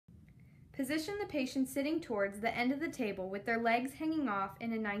Position the patient sitting towards the end of the table with their legs hanging off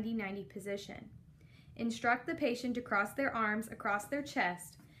in a 90-90 position. Instruct the patient to cross their arms across their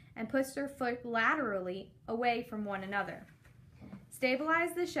chest and push their foot laterally away from one another.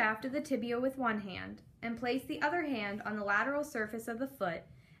 Stabilize the shaft of the tibia with one hand and place the other hand on the lateral surface of the foot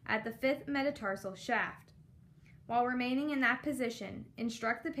at the 5th metatarsal shaft. While remaining in that position,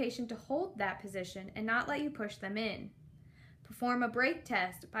 instruct the patient to hold that position and not let you push them in. Perform a break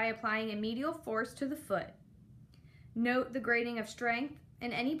test by applying a medial force to the foot. Note the grading of strength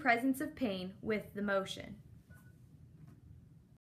and any presence of pain with the motion.